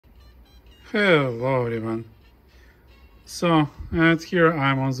Hello everyone. So, and here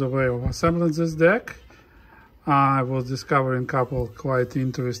I'm on the way of assembling this deck. I was discovering a couple quite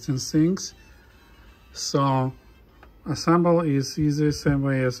interesting things. So, assemble is easy, same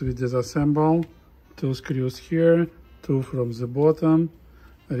way as we disassemble. 2 screws here, 2 from the bottom.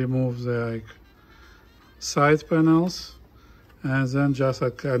 Remove the side panels, and then just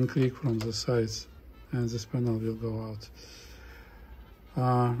unclick from the sides, and this panel will go out.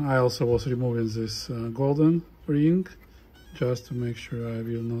 I also was removing this golden ring just to make sure I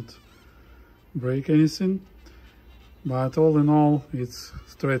will not break anything. But all in all, it's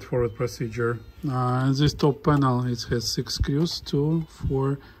straightforward procedure. And this top panel, it has 6 screws, 2,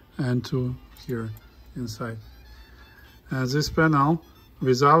 4, and 2 here inside. And this panel,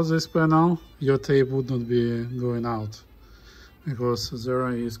 without this panel, your tape would not be going out, because there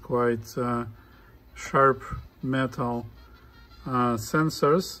is quite sharp metal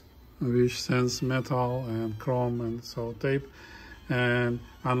sensors which sense metal and chrome and so tape, and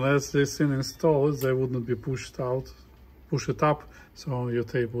unless this thing installed, they would not be pushed up, so your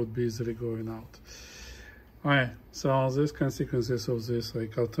tape would be easily going out. Alright, so these consequences of this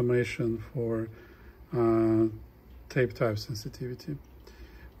automation for tape type sensitivity.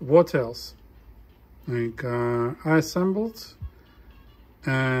 What else? I assembled,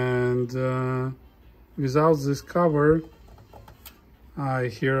 and without this cover I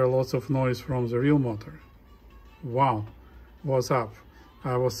hear a lot of noise from the real motor. Wow, what's up?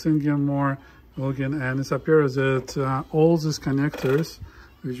 I was thinking more, looking, and it appears that all these connectors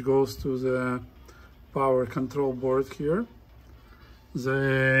which goes to the power control board here,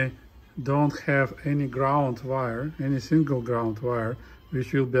 they don't have any ground wire, any single ground wire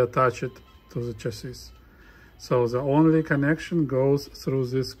which will be attached to the chassis. So the only connection goes through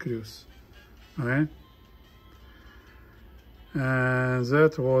these screws. Okay? And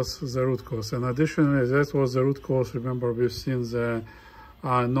that was the root cause. And additionally, that was the root cause. Remember, we've seen the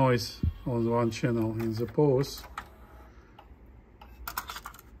noise on one channel in the pause.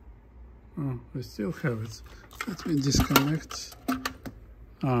 Oh, we still have it. Let me disconnect.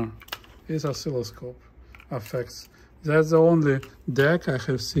 It's oscilloscope affects. That's the only deck I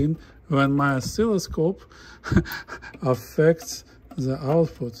have seen when my oscilloscope affects the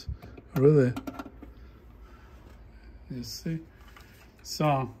output. Really. You see?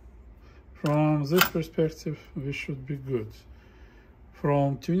 So, from this perspective, we should be good.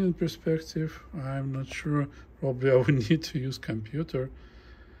 From tuning perspective, I'm not sure. Probably I will need to use computer.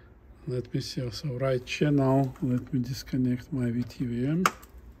 Let me see. So, right channel. Let me disconnect my VTVM.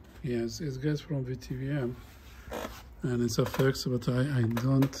 Yes, it gets from VTVM. And it affects, but I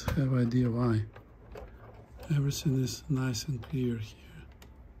don't have idea why. Everything is nice and clear here.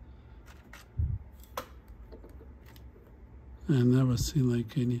 I never seen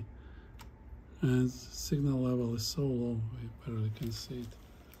any, and signal level is so low, we barely can see it.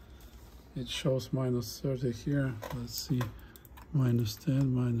 It shows -30 here. Let's see,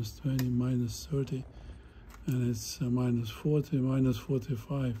 -10, -20, -30, and it's -40,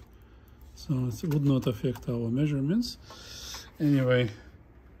 -45. So it would not affect our measurements. Anyway,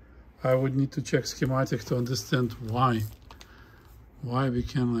 I would need to check schematic to understand why we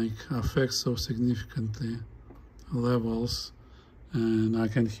can affect so significantly levels. And I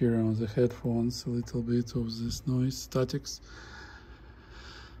can hear on the headphones a little bit of this noise, statics.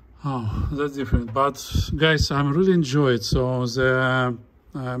 Oh, that's different. But guys, I'm really enjoyed. So the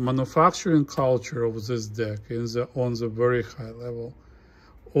manufacturing culture of this deck is on the very high level.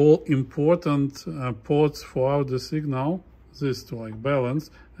 All important ports for the signal, this to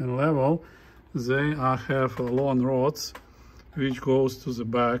balance and level, they have long rods which goes to the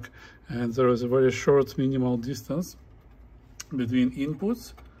back, and there is a very short minimal distance between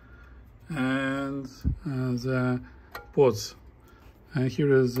inputs and the ports. And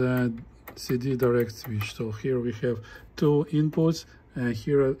here is a CD direct switch. So here we have 2 inputs, and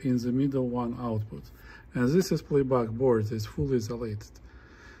here in the middle 1 output. And this is playback board, it's fully isolated.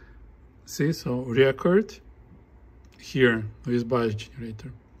 See, so record here with bias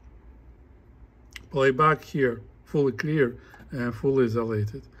generator. Playback here, fully clear and fully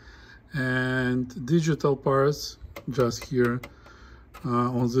isolated. And digital parts just here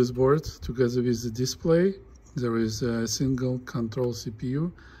on this board together with the display. There is a single control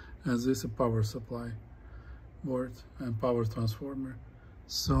CPU, and this is a power supply board and power transformer.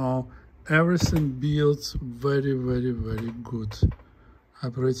 So everything built very, very, very good. I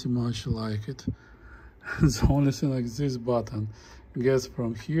pretty much like it. The only thing this button gets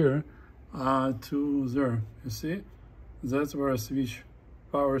from here to there. You see, that's where a switch,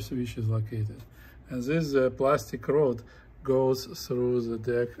 power switch is located. And this plastic rod goes through the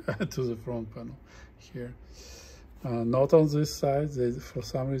deck to the front panel here. Not on this side. They, for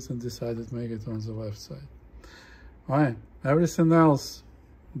some reason, decided to make it on the left side. All right, everything else,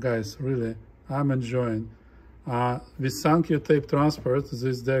 guys, really, I'm enjoying. With thank you tape transport,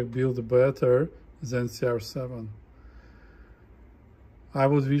 this deck built better than CR7. I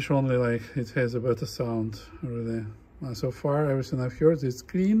would wish only like it has a better sound, really. So far, everything I've heard is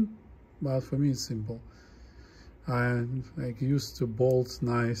clean, but for me it's simple. I'm like used to bolt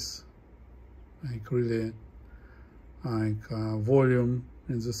nice, like really, like volume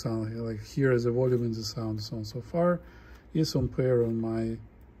in the sound. Like here is the volume in the sound. So far, it's on pair on my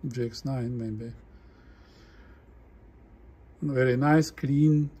GX9 maybe. Very nice,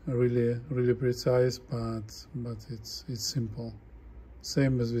 clean, really precise, but it's simple.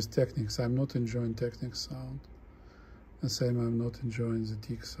 Same as with Technics. I'm not enjoying Technics sound. The same, I'm not enjoying the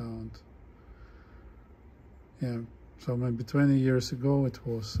Teac sound. Yeah, so maybe 20 years ago it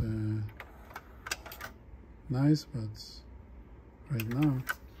was nice, but right now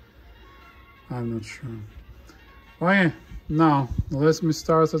I'm not sure. Okay, now let me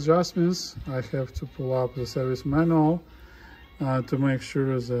start adjustments. I have to pull up the service manual to make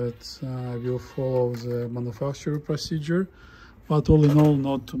sure that I will follow the manufacturer procedure, but all in all,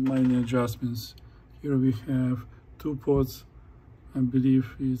 not too many adjustments. Here we have 2 pods. I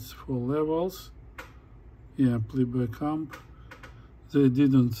believe it's for levels. Yeah, playback amp. They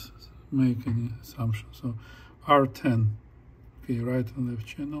didn't make any assumptions. So R10, okay, right and left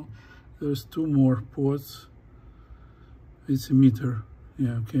channel. There's 2 more pods. It's a meter.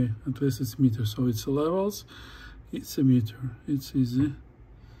 Yeah, okay, at least it's meter. So it's levels, it's a meter. It's easy.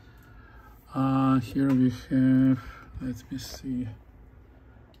 Here we have, let me see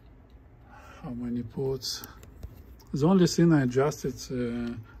how many pods. The only thing I adjusted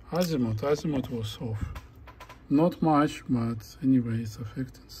azimuth. Azimuth was off. Not much, but anyway, it's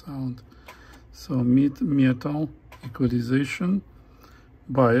affecting sound. So metal, equalization,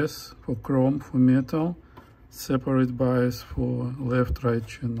 bias for chrome for metal, separate bias for left-right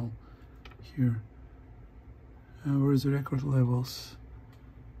channel here. And where's the record levels?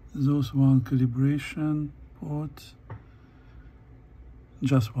 Those one calibration port,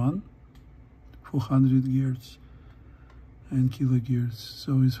 just one, 400 Hz and kilohertz.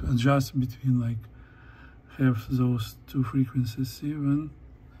 So it's adjust between like have those 2 frequencies even.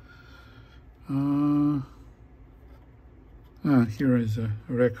 Here is a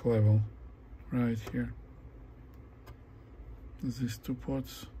rec level right here. These 2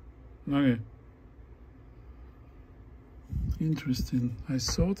 pots. Okay. Interesting. I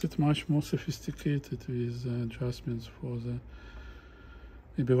thought it much more sophisticated with adjustments for the,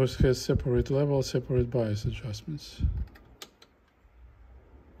 because it has separate level, separate bias adjustments.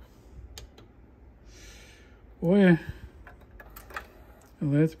 Well,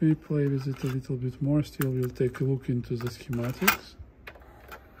 let me play with it a little bit more. Still, we'll take a look into the schematics.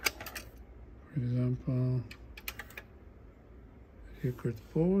 For example, record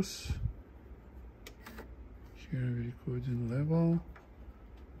pause. Here we're recording level.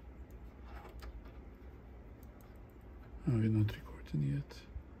 Oh, we're not recording yet.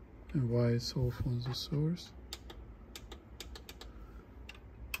 And why it's off on the source.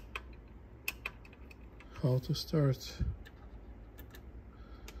 How to start.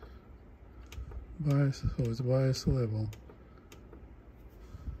 Bias, so it's bias level.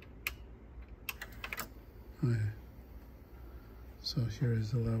 Okay. So here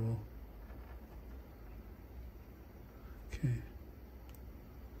is the level. Okay.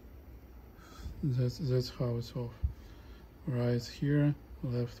 That's how it's off. Right here,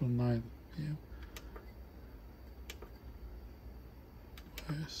 left on 9 p.m.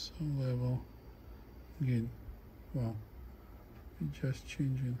 Bias level. Again, wow, we're just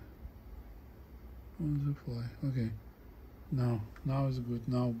changing on the fly. Okay, now it's good.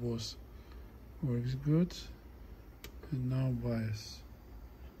 Now both works good, and now bias.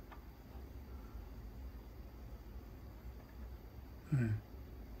 Okay.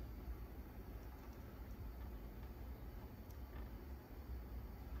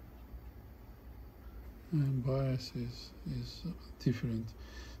 And bias is different.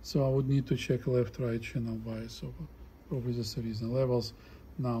 So I would need to check left-right channel bias. So probably that's the reason. Levels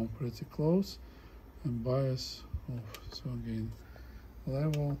now pretty close, and bias off. So again,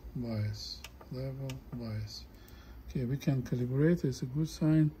 level, bias, level, bias. Okay, we can calibrate. It's a good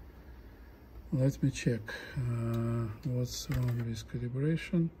sign. Let me check what's wrong with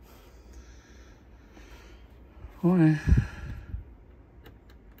calibration. Okay.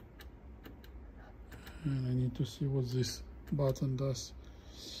 And I need to see what this button does.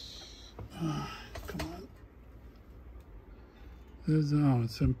 Come on. That's, oh,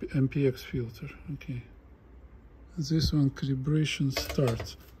 it's MPX filter. Okay. This one calibration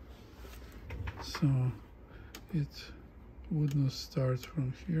start. So it would not start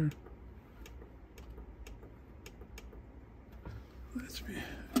from here. Let me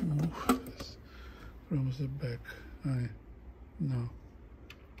remove this from the back. No.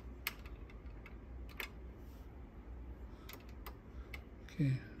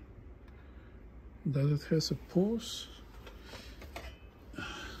 Okay. Does it has a pause?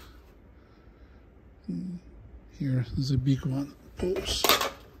 Here, the big one, pause.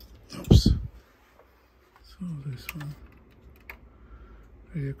 Oops. So this one,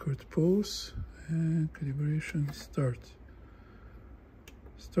 record pause and calibration start.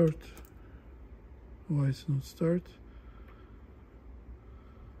 Start. Why it's not start?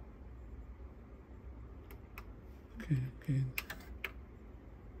 Okay, again.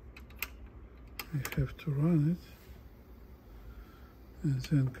 I have to run it. And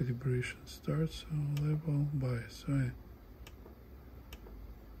then calibration starts, so level bias, right?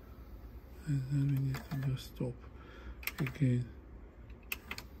 And then we need to do stop again.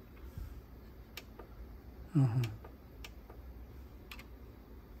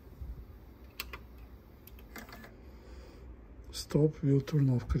 Stop will turn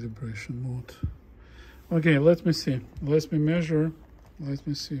off calibration mode. Okay, let me see. Let me measure. Let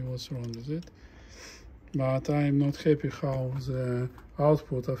me see what's wrong with it. But I'm not happy how the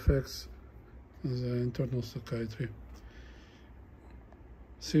output affects the internal stochasticity.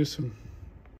 See you soon.